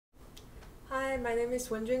Hi, my name is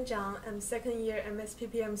Wenjuan Jiang. I'm second year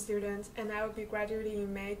MSPPM student and I will be graduating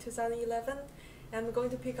in May 2011. And I'm going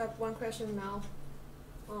to pick up one question now.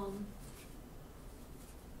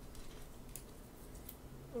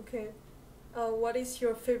 What is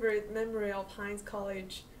your favorite memory of Heinz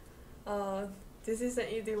College? This is an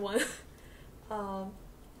easy one.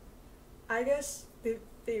 I guess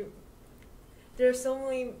there are so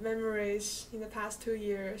many memories in the past 2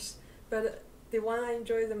 years, but the one I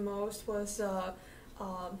enjoyed the most was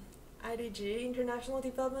IDG, International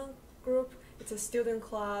Development Group. It's a student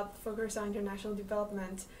club focused on international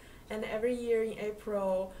development, and every year in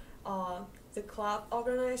April, the club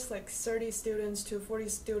organized like 30 students to 40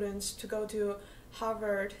 students to go to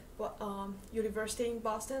Harvard University in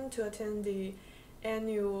Boston to attend the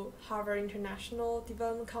annual Harvard International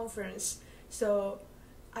Development Conference. So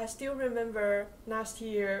I still remember last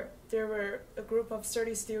year there were a group of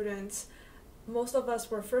 30 students. Most of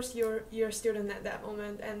us were first year students at that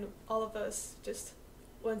moment, and all of us just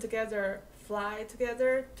went together, fly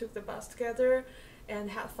together, took the bus together,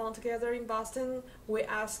 and had fun together in Boston. We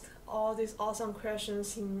asked all these awesome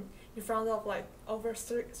questions in front of like over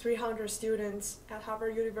 300 students at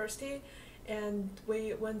Harvard University, and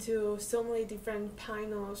we went to so many different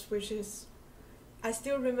panels, I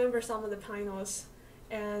still remember some of the panels,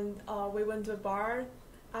 and we went to a bar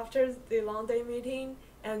after the long day meeting,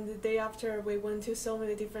 and the day after we went to so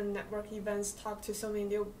many different network events, talked to so many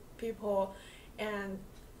new people, and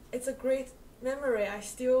it's a great memory. I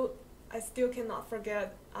still cannot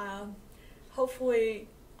forget. Hopefully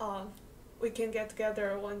we can get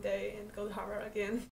together one day and go to Harvard again.